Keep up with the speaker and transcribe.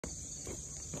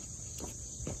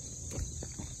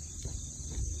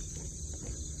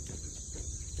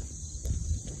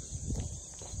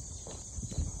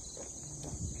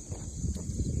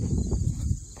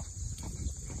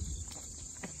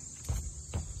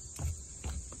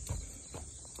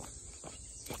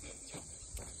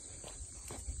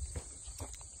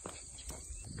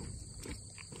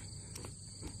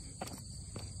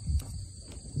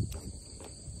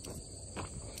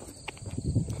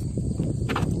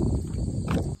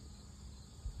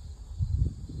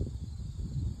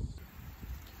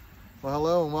Well,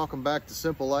 hello and welcome back to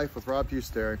Simple Life with Rob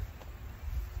Hustary.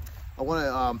 I want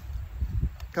to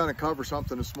kind of cover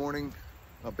something this morning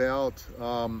about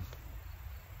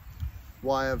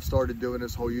why I've started doing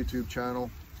this whole YouTube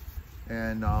channel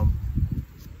and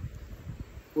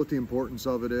what the importance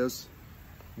of it is.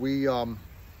 I'll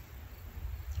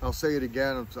say it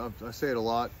again, I say it a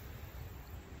lot.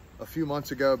 A few months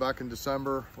ago, back in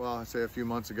December, well, I say a few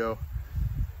months ago,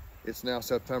 it's now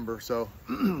September, so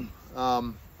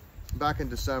back in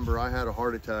December, I had a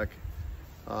heart attack.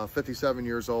 57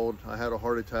 years old, I had a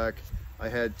heart attack. I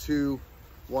had two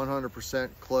 100%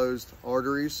 closed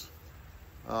arteries,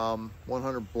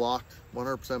 100%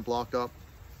 blocked up.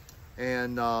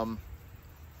 And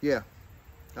yeah,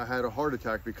 I had a heart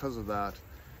attack because of that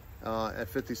at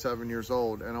 57 years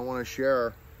old. And I want to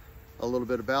share a little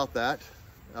bit about that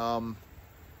and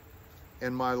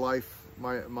my life,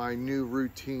 my new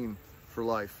routine for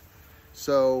life.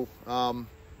 So,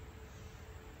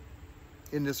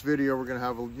 in this video, we're going to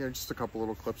have just a couple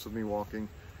little clips of me walking,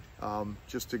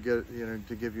 just to get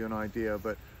to give you an idea.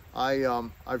 But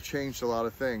I've changed a lot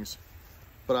of things,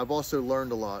 but I've also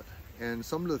learned a lot. And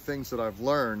some of the things that I've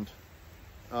learned,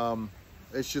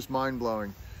 it's just mind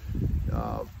blowing.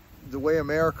 The way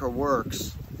America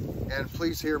works, and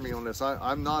please hear me on this.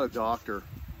 I'm not a doctor.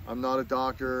 I'm not a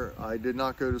doctor. I did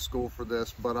not go to school for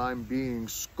this, but I'm being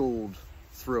schooled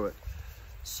through it.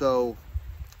 So,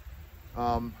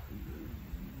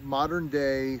 modern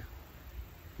day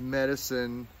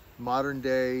medicine, modern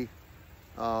day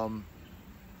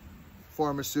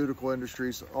pharmaceutical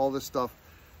industries, all this stuff,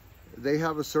 they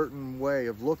have a certain way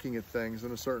of looking at things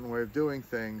and a certain way of doing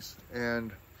things,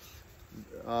 and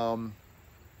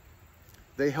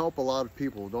they help a lot of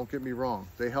people. Don't get me wrong,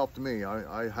 they helped me.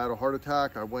 I had a heart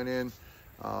attack. I went in,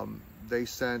 they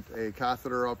sent a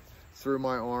catheter up through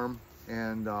my arm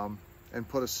and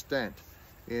put a stent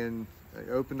in. I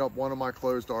opened up one of my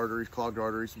closed arteries, clogged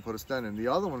arteries, and put a stent in. The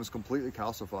other one is completely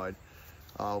calcified,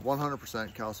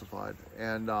 100% calcified.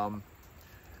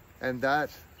 And that,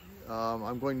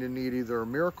 I'm going to need either a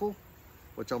miracle,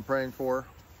 which I'm praying for,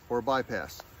 or a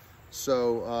bypass.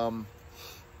 So,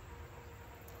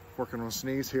 working on a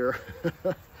sneeze here.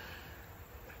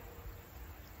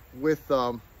 With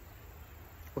all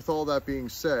that being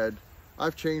said,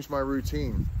 I've changed my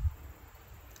routine.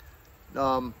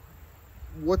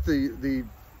 What the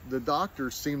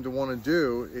doctors seem to want to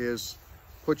do is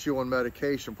put you on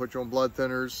medication, put you on blood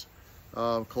thinners,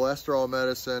 cholesterol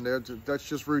medicine. That's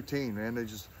just routine, and they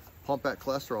just pump that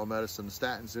cholesterol medicine,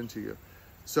 statins, into you.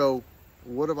 So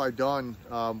what have I done?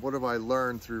 What have I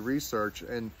learned through research?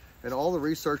 And all the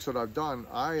research that I've done,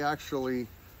 I actually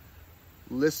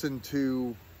listened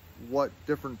to what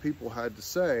different people had to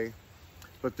say,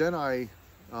 but then I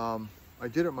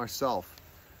did it myself.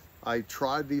 I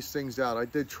tried these things out. I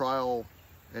did trial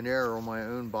and error on my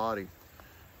own body.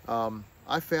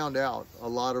 I found out a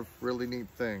lot of really neat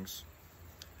things.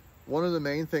 One of the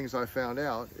main things I found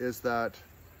out is that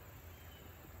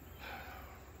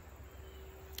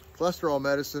cholesterol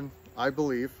medicine, I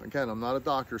believe, again, I'm not a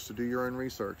doctor, so do your own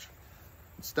research.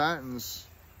 Statins,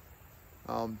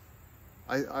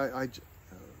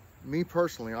 me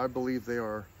personally, I believe they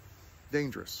are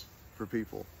dangerous for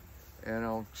people, and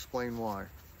I'll explain why.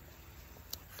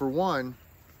 For one,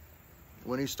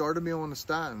 when he started me on the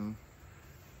statin,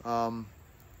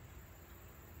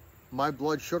 my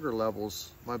blood sugar levels,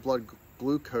 my blood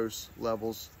glucose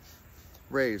levels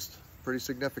raised pretty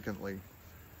significantly.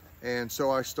 And so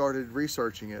I started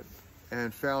researching it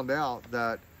and found out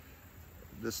that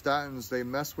the statins, they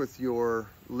mess with your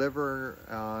liver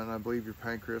and I believe your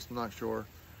pancreas, I'm not sure,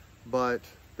 but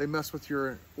they mess with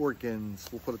your organs,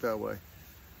 we'll put it that way.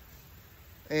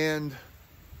 And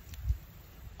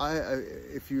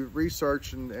if you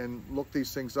research and look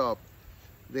these things up,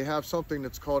 they have something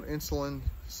that's called insulin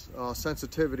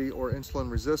sensitivity or insulin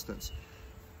resistance.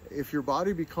 If your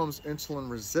body becomes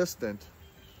insulin resistant,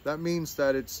 that means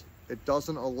that it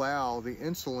doesn't allow the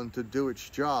insulin to do its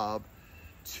job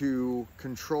to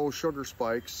control sugar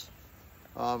spikes,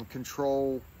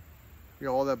 control,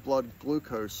 all that blood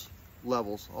glucose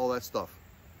levels, all that stuff.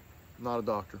 I'm not a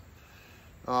doctor.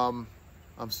 I'm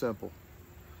simple.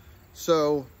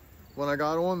 So when I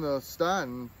got on the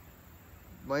statin,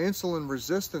 my insulin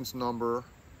resistance number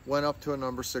went up to a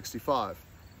number 65.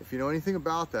 If you know anything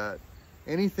about that,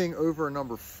 anything over a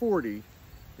number 40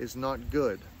 is not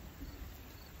good.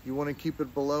 You want to keep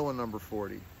it below a number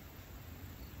 40.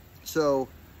 So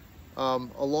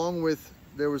along with,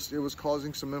 it was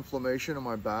causing some inflammation in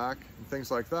my back and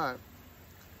things like that.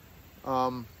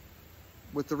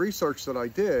 With the research that I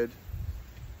did,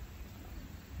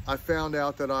 I found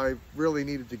out that I really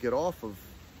needed to get off of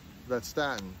that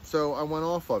statin. So I went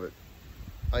off of it.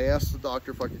 I asked the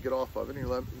doctor if I could get off of it,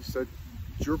 and he said,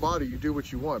 it's your body, you do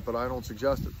what you want, but I don't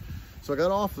suggest it. So I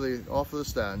got off of the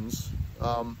statins,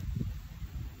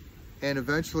 and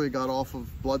eventually got off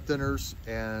of blood thinners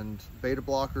and beta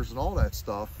blockers and all that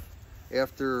stuff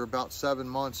after about 7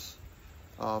 months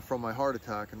from my heart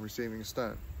attack and receiving a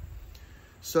stent.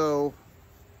 So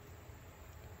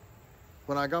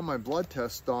when I got my blood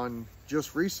test done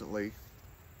just recently,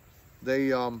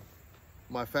 they,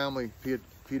 my family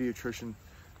pediatrician,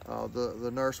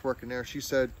 the nurse working there, she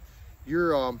said,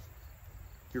 your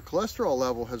cholesterol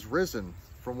level has risen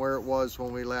from where it was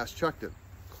when we last checked it.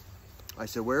 I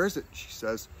said, where is it? She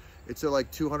says, it's at like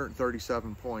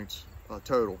 237 points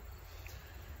total.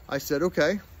 I said,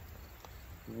 okay,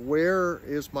 where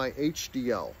is my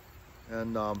HDL?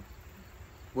 And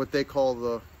what they call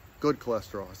the good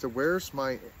cholesterol. I said, where's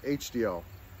my HDL?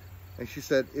 And she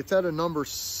said, it's at a number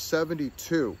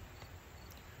 72.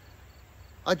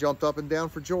 I jumped up and down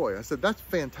for joy. I said, that's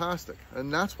fantastic.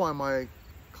 And that's why my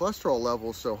cholesterol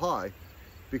level is so high,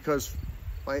 because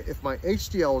if my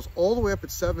HDL is all the way up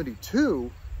at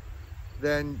 72,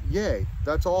 then yay,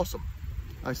 that's awesome.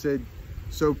 I said,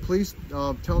 so please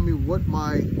tell me what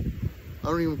I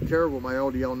don't even care what my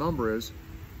LDL number is,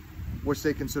 which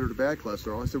they consider a bad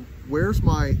cholesterol. I said, where's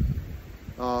my,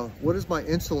 what is my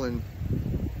insulin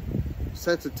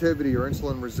sensitivity or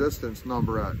insulin resistance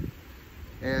number at?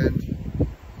 And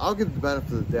I'll give the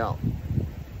benefit of the doubt.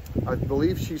 I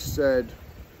believe she said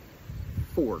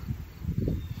 4.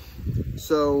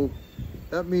 So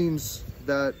that means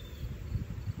that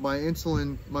my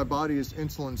body is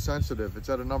insulin sensitive. It's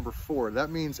at a number 4.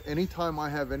 That means anytime I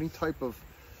have any type of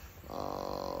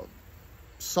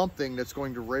something that's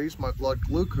going to raise my blood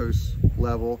glucose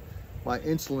level, my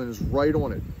insulin is right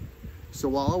on it. So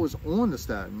while I was on the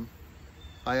statin,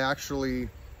 I actually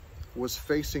was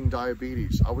facing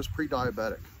diabetes. I was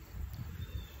pre-diabetic.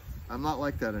 I'm not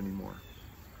like that anymore.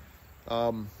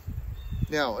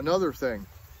 Now, another thing.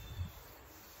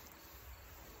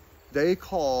 They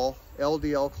call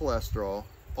LDL cholesterol,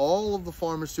 all of the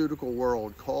pharmaceutical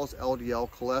world calls LDL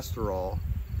cholesterol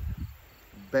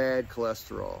bad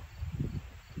cholesterol.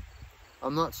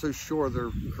 I'm not so sure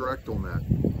they're correct on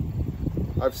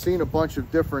that. I've seen a bunch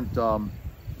of different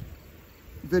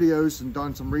videos and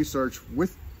done some research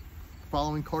with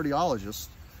following cardiologists.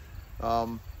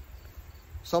 Some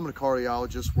of the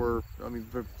cardiologists were, I mean,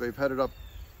 they've headed up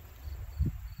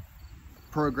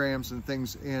programs and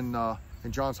things in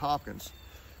Johns Hopkins.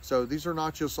 So these are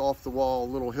not just off the wall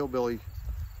little hillbilly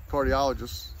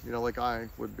cardiologists, you know, like I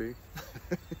would be.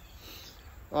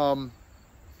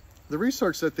 The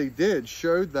research that they did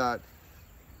showed that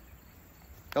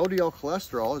LDL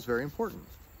cholesterol is very important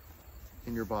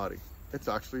in your body. It's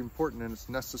actually important and it's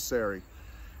necessary.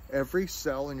 Every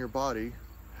cell in your body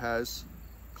has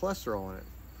cholesterol in it.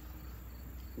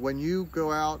 When you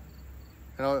go out,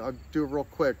 and I'll do it real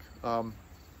quick,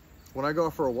 when I go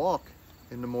out for a walk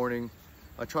in the morning,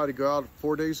 I try to go out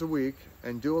 4 days a week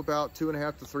and do about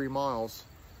 2.5 to 3 miles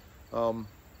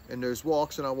in those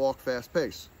walks, and I walk fast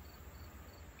pace.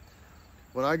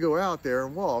 When I go out there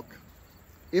and walk,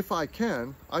 if I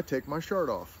can, I take my shirt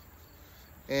off.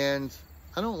 And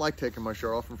I don't like taking my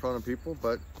shirt off in front of people,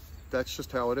 but that's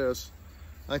just how it is.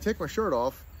 I take my shirt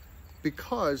off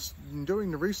because in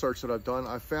doing the research that I've done,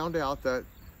 I found out that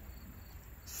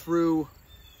through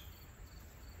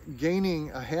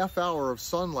gaining a half hour of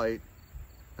sunlight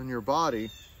in your body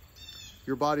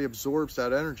absorbs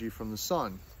that energy from the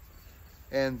sun.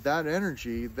 And that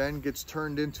energy then gets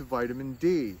turned into vitamin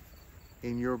D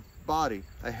in your body.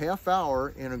 A half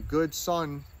hour in a good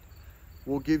sun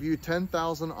will give you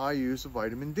 10,000 IUs of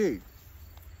vitamin D.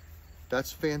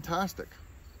 That's fantastic.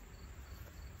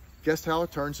 Guess how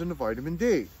it turns into vitamin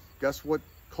D? Guess what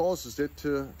causes it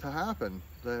to happen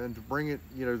and to bring it,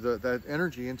 you know, that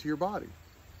energy into your body?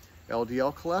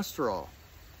 LDL cholesterol.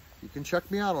 You can check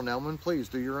me out on that one. Please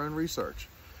do your own research.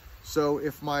 So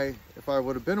if I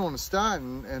would have been on a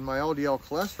statin and my LDL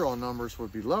cholesterol numbers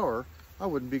would be lower, I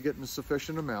wouldn't be getting a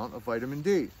sufficient amount of vitamin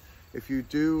D. If you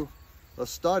do a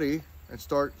study and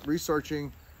start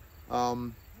researching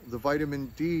the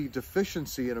vitamin D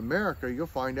deficiency in America, you'll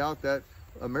find out that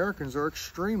Americans are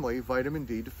extremely vitamin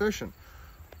D deficient.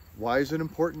 Why is it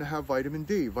important to have vitamin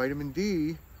D? Vitamin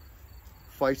D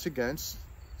fights against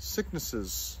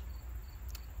sicknesses.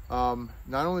 Not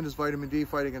only does vitamin D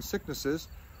fight against sicknesses,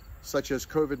 such as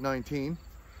COVID-19,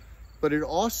 but it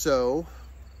also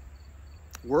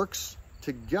works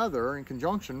together in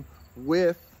conjunction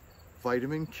with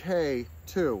vitamin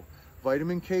K2.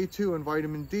 Vitamin K2 and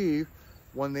vitamin D,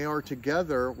 when they are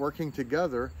together, working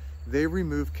together, they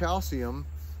remove calcium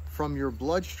from your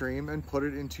bloodstream and put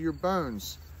it into your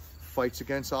bones. Fights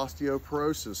against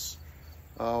osteoporosis.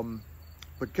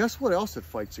 But guess what else it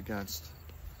fights against?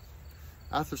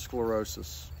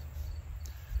 Atherosclerosis.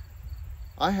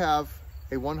 I have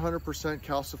a 100%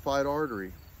 calcified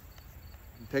artery.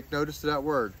 Take notice of that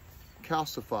word,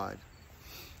 calcified.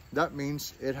 That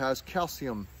means it has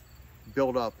calcium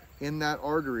built up in that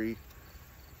artery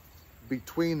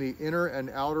between the inner and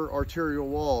outer arterial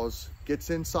walls,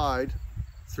 gets inside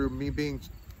through me being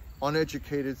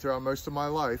uneducated throughout most of my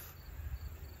life,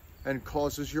 and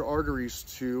causes your arteries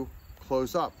to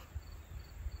close up.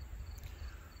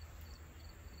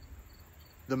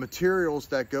 The materials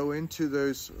that go into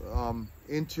those,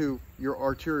 into your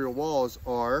arterial walls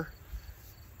are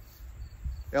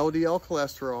LDL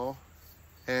cholesterol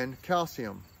and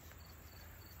calcium.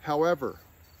 However,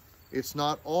 it's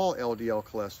not all LDL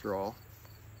cholesterol.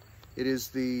 It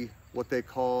is what they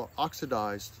call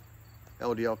oxidized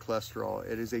LDL cholesterol.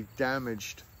 It is a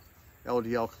damaged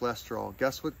LDL cholesterol.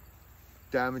 Guess what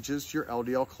damages your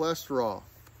LDL cholesterol?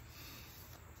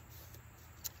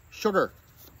 Sugar.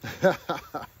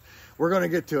 We're going to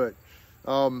get to it.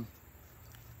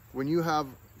 When you have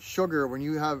sugar, when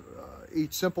you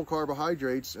eat simple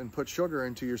carbohydrates and put sugar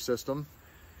into your system,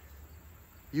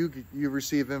 you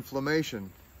receive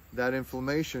inflammation. That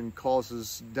inflammation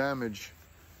causes damage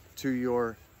to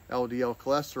your LDL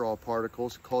cholesterol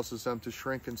particles, causes them to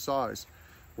shrink in size.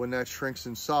 When that shrinks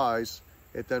in size,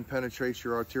 it then penetrates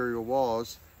your arterial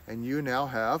walls, and you now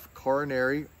have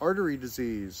coronary artery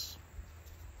disease.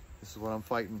 This is what I'm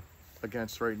fighting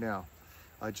against right now.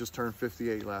 I just turned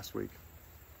 58 last week.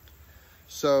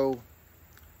 So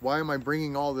why am I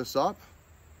bringing all this up?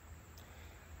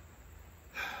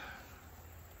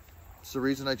 It's the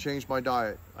reason I changed my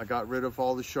diet. I got rid of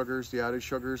all the sugars, the added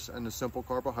sugars, and the simple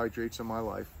carbohydrates in my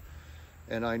life.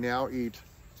 And I now eat,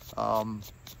 on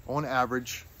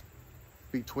average,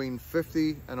 between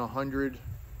 50 and 100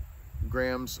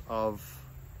 grams of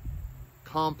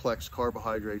complex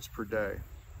carbohydrates per day.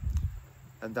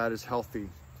 And that is healthy.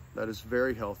 That is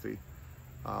very healthy.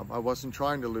 I wasn't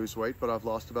trying to lose weight, but I've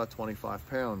lost about 25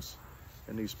 pounds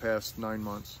in these past 9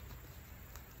 months.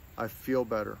 I feel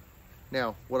better.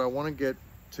 Now, what I want to get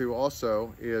to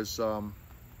also is,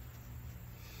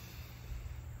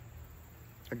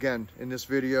 again, in this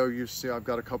video, you see I've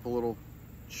got a couple little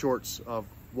shorts of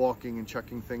walking and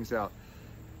checking things out.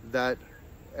 That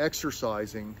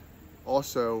exercising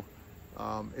also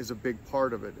is a big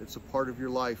part of it. It's a part of your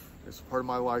life. It's a part of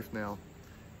my life now.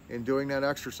 In doing that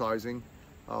exercising,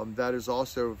 that is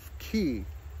also key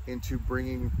into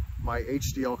bringing my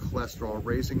HDL cholesterol,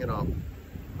 raising it up,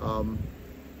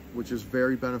 which is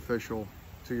very beneficial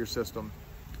to your system.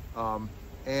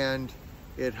 And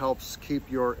it helps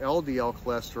keep your LDL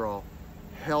cholesterol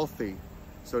healthy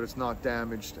so that it's not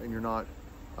damaged and you're not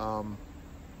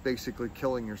basically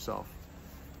killing yourself.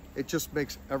 It just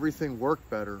makes everything work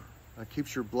better. It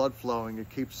keeps your blood flowing. It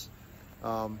keeps,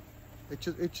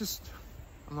 it just,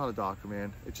 I'm not a doctor,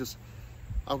 man.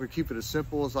 I'm gonna keep it as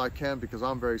simple as I can because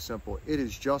I'm very simple. It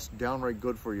is just downright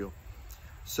good for you.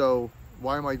 So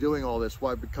why am I doing all this?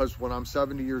 Why? Because when I'm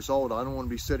 70 years old, I don't want to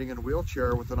be sitting in a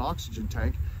wheelchair with an oxygen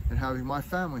tank and having my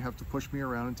family have to push me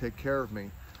around and take care of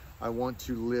me. I want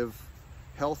to live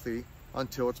healthy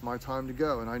until it's my time to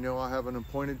go. And I know I have an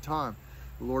appointed time.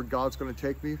 The Lord God's going to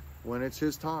take me when it's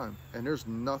his time. And there's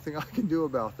nothing I can do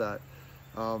about that.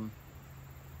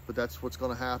 But that's what's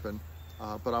going to happen.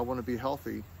 But I want to be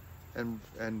healthy. And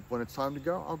when it's time to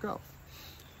go, I'll go.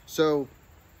 So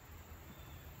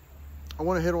I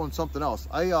want to hit on something else.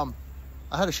 I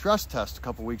had a stress test a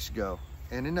couple weeks ago,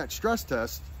 and in that stress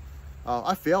test,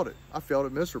 I failed it. I failed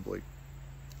it miserably,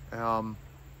 and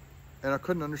I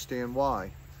couldn't understand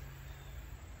why.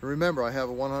 Remember, I have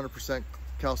a 100%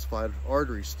 calcified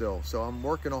artery still, so I'm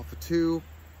working off of 2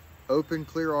 open,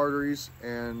 clear arteries,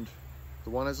 and the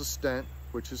one has a stent,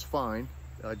 which is fine.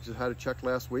 I just had it checked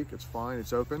last week. It's fine.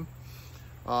 It's open,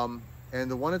 and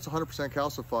the one that's 100%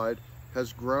 calcified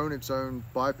has grown its own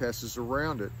bypasses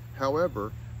around it.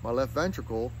 However, my left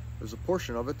ventricle, there's a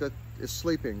portion of it that is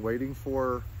sleeping, waiting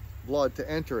for blood to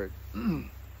enter it.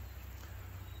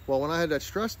 Well, when I had that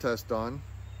stress test done,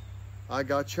 I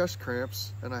got chest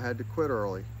cramps and I had to quit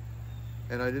early.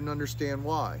 And I didn't understand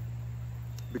why.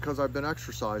 Because I've been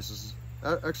exercising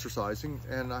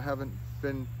and I've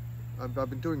been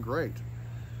doing great.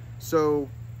 So,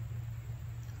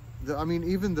 I mean,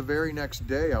 even the very next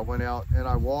day I went out and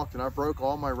I walked and I broke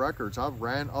all my records. I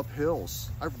ran up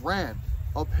hills. I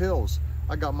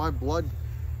got my blood,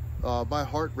 my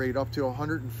heart rate up to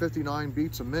 159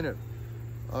 beats a minute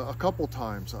a couple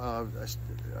times. I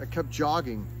kept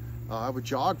jogging. I would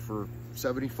jog for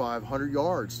 75, 100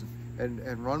 yards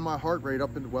and run my heart rate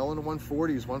up in well into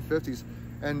 140s, 150s,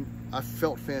 and I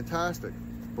felt fantastic.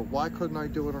 But why couldn't I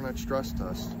do it on that stress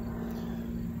test?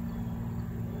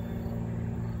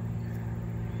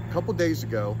 A couple days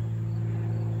ago,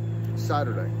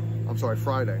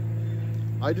 Friday,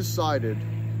 I decided,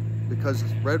 because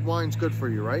red wine's good for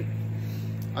you, right?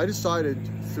 I decided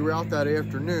throughout that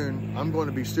afternoon, I'm going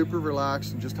to be super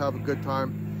relaxed and just have a good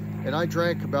time. And I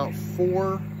drank about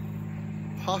 4,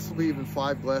 possibly even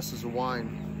 5 glasses of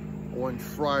wine on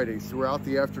Friday throughout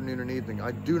the afternoon and evening.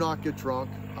 I do not get drunk.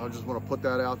 I just want to put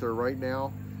that out there right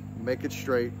now, make it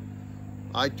straight.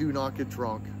 I do not get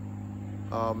drunk.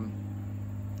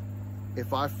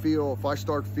 If I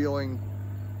start feeling,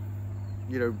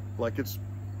 you know, like it's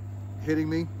hitting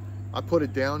me, I put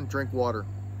it down, drink water.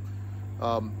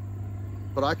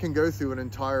 But I can go through an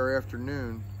entire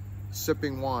afternoon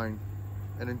sipping wine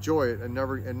and enjoy it and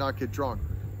not get drunk,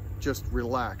 just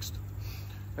relaxed.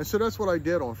 And so that's what I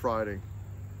did on Friday.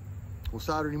 Well,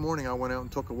 Saturday morning I went out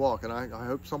and took a walk, and I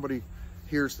hope somebody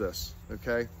hears this,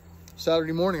 okay?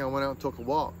 Saturday morning I went out and took a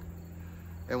walk.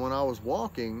 And when I was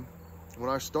walking, when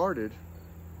I started,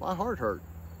 my heart hurt,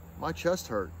 my chest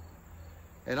hurt,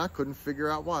 and I couldn't figure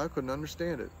out why. I couldn't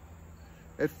understand it.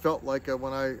 It felt like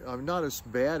I'm not as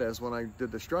bad as when I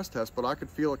did the stress test, but I could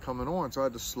feel it coming on, so I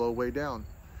had to slow way down.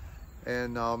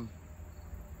 And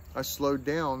I slowed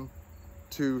down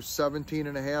to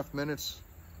 17.5 minutes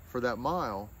for that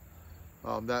mile,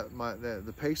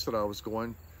 the pace that I was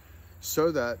going,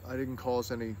 so that I didn't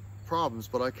cause any problems,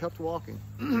 but I kept walking.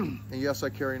 And yes, I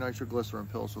carry nitroglycerin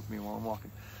pills with me while I'm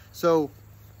walking. So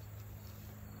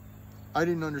I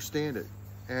didn't understand it.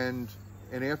 And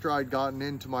after I'd gotten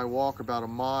into my walk about a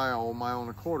mile and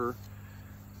a quarter,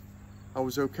 I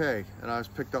was okay. And I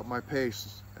picked up my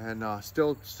pace and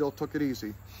still took it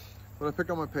easy. But I picked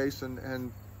up my pace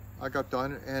and I got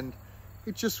done, and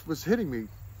it just was hitting me.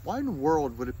 Why in the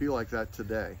world would it be like that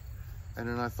today? And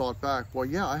then I thought back, well,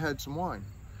 yeah, I had some wine.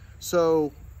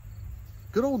 So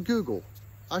good old Google,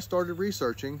 I started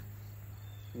researching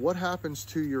what happens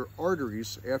to your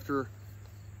arteries after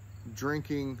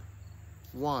drinking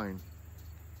wine.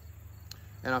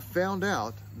 And I found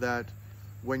out that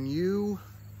when you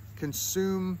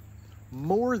consume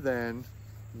more than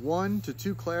 1 to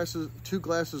 2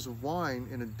 glasses of wine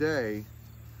in a day,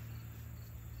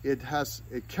 it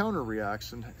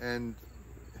counterreacts, and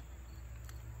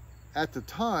at the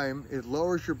time it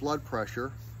lowers your blood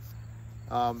pressure,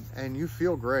 and you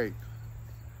feel great.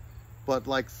 But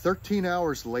like 13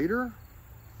 hours later,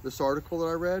 this article that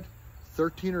I read,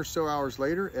 13 or so hours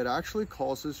later, it actually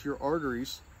causes your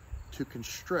arteries to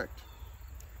constrict,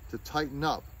 to tighten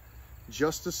up,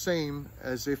 just the same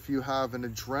as if you have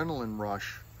an adrenaline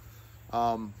rush,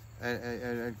 and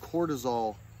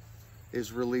cortisol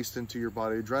is released into your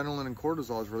body. Adrenaline and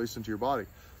cortisol is released into your body.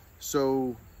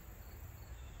 So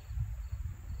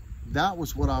that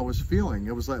was what I was feeling.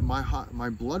 It was like my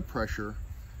blood pressure,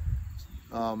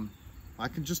 I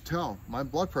could just tell my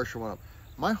blood pressure went up.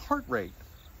 My heart rate,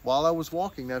 while I was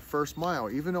walking that first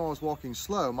mile, even though I was walking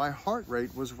slow, my heart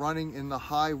rate was running in the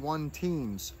high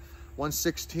 110s,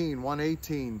 116,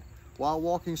 118, while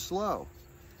walking slow.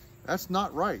 That's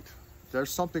not right.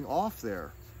 There's something off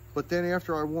there. But then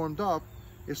after I warmed up,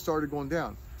 it started going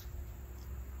down.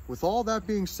 With all that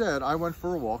being said, I went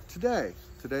for a walk today.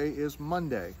 Today is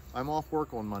Monday. I'm off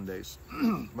work on Mondays,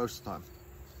 most of the time.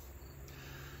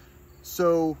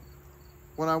 So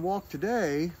when I walked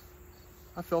today,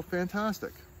 I felt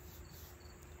fantastic.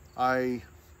 I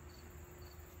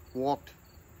walked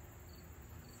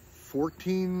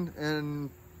 14 and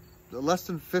less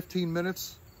than 15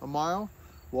 minutes a mile,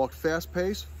 walked fast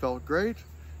pace, felt great,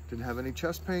 didn't have any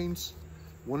chest pains,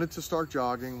 wanted to start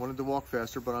jogging, wanted to walk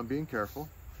faster, but I'm being careful,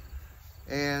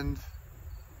 and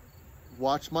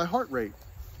watched my heart rate.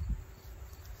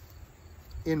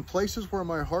 In places where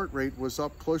my heart rate was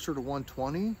up closer to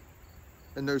 120,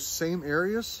 in those same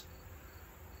areas,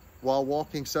 while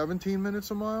walking 17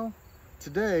 minutes a mile,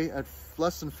 today at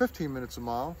less than 15 minutes a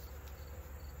mile,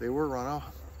 they were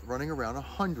running around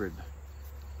 100.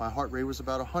 My heart rate was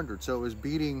about 100, so it was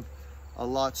beating a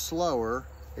lot slower.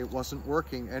 It wasn't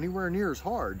working anywhere near as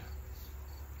hard.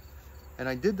 And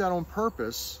I did that on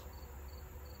purpose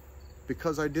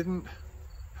because I didn't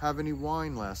have any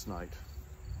wine last night.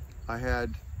 I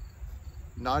had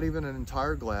not even an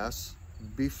entire glass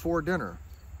before dinner.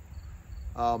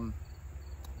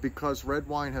 Because red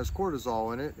wine has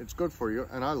cortisol in it, it's good for you,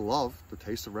 and I love the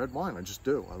taste of red wine. I just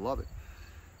do. I love it.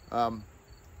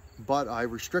 But I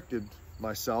restricted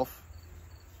myself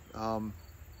and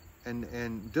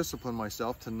disciplined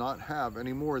myself to not have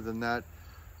any more than that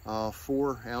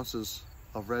 4 ounces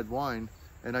of red wine,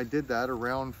 and I did that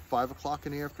around 5 o'clock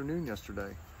in the afternoon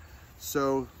yesterday.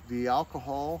 So the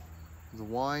alcohol, the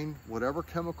wine, whatever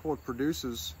chemical it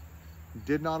produces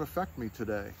did not affect me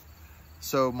today.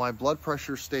 So my blood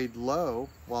pressure stayed low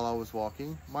while I was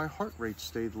walking. My heart rate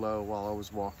stayed low while I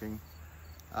was walking.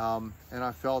 And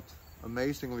I felt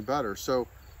amazingly better. So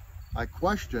I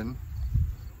question,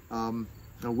 I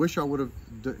wish I would have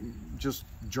just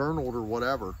journaled or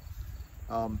whatever.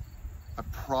 I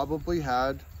probably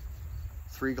had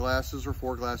 3 glasses or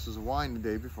 4 glasses of wine the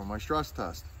day before my stress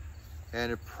test.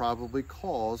 And it probably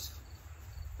caused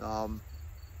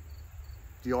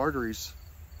the arteries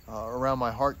around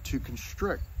my heart to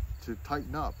constrict, to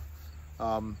tighten up.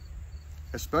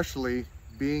 Especially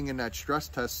being in that stress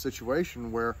test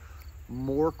situation where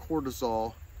more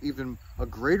cortisol, even a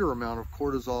greater amount of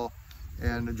cortisol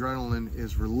and adrenaline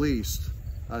is released.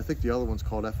 I think the other one's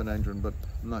called epinephrine, but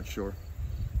I'm not sure.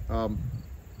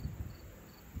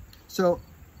 So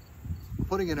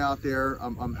putting it out there,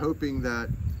 I'm hoping that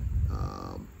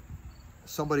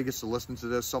somebody gets to listen to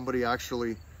this, somebody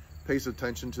actually pays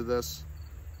attention to this.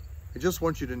 I just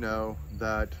want you to know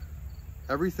that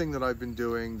everything that I've been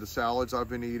doing, the salads I've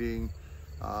been eating,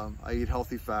 I eat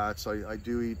healthy fats. I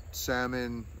do eat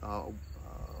salmon,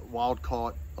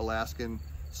 wild-caught Alaskan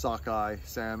sockeye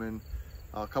salmon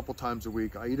a couple times a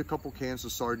week. I eat a couple cans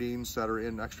of sardines that are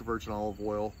in extra virgin olive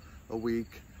oil a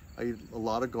week. I eat a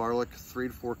lot of garlic, 3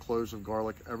 to 4 cloves of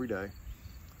garlic every day.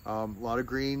 A lot of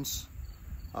greens.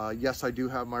 Yes, I do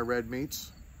have my red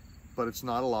meats, but it's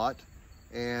not a lot.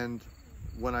 And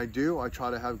when I do, I try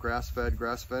to have grass-fed,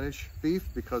 grass-finished beef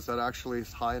because that actually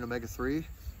is high in omega-3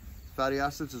 fatty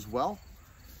acids as well.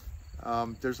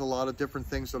 There's a lot of different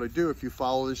things that I do. If you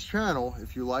follow this channel,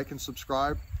 if you like and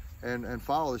subscribe and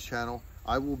follow this channel,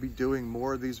 I will be doing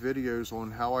more of these videos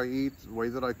on how I eat, the way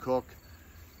that I cook,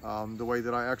 the way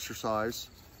that I exercise,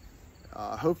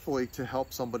 hopefully to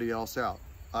help somebody else out.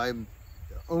 The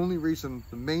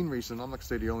main reason, I'm not gonna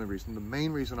say the only reason, the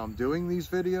main reason I'm doing these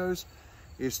videos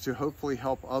is to hopefully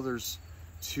help others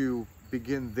to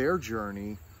begin their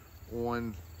journey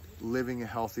on living a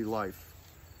healthy life.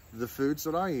 The foods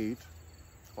that I eat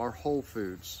are whole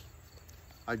foods.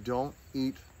 I don't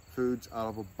eat foods out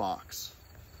of a box.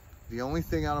 The only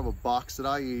thing out of a box that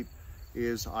I eat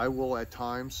is I will at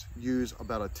times use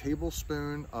about a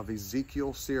tablespoon of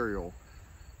Ezekiel cereal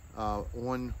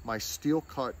on my steel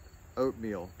cut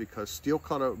oatmeal, because steel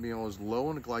cut oatmeal is low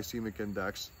on the glycemic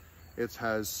index. It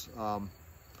has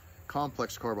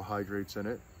complex carbohydrates in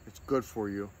it. It's good for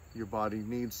you. Your body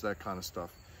needs that kind of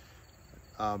stuff.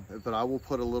 But I will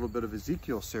put a little bit of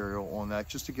Ezekiel cereal on that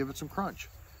just to give it some crunch.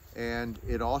 And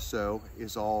it also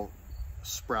is all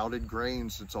sprouted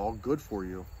grains. It's all good for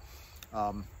you.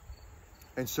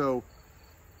 And so,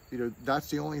 you know, that's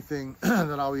the only thing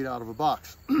that I'll eat out of a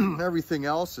box. Everything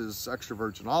else is extra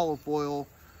virgin olive oil,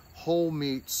 whole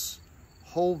meats,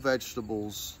 whole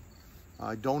vegetables.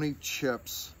 I don't eat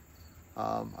chips.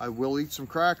 I will eat some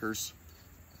crackers.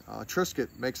 Triscuit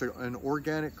makes an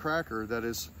organic cracker that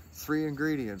is 3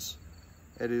 ingredients.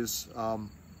 It is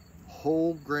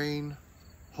whole grain,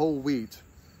 whole wheat,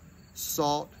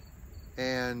 salt,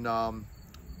 and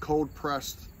cold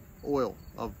pressed oil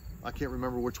of, I can't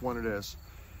remember which one it is,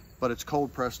 but it's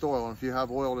cold pressed oil. And if you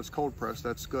have oil that's cold pressed,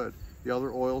 that's good. The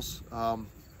other oils,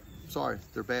 sorry,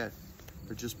 they're bad.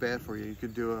 They're just bad for you. You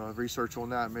could do a research on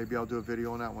that. Maybe I'll do a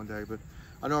video on that one day. But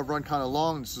I know I've run kind of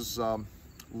long. This is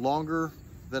longer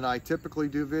than I typically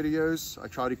do videos. I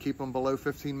try to keep them below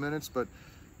 15 minutes, but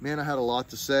man, I had a lot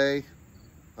to say.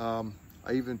 I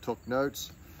even took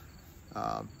notes.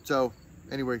 So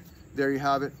anyway, there you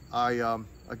have it.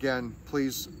 Again,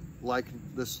 please like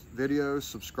this video,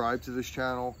 subscribe to this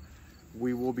channel.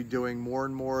 We will be doing more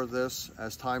and more of this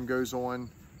as time goes on,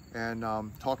 and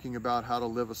talking about how to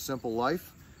live a simple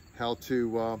life, how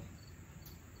to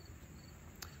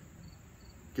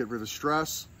get rid of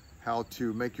stress, how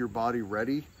to make your body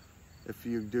ready if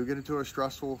you do get into a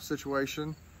stressful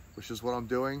situation, which is what I'm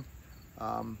doing,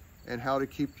 and how to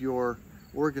keep your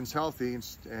organs healthy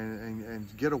and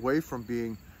get away from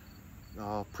being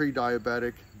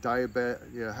pre-diabetic,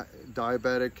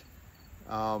 diabetic,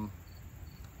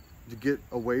 to get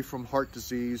away from heart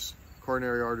disease,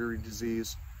 coronary artery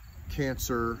disease,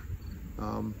 cancer.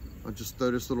 I'll just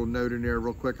throw this little note in there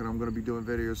real quick, and I'm going to be doing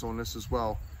videos on this as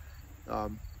well.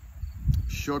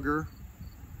 Sugar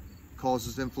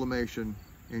causes inflammation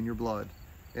in your blood.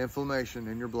 Inflammation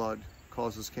in your blood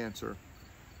causes cancer.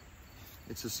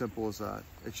 It's as simple as that.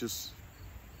 It's just,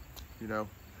 you know.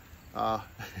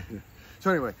 So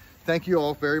anyway, thank you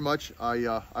all very much.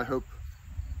 I hope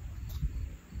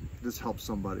this helps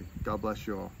somebody. God bless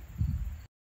you all.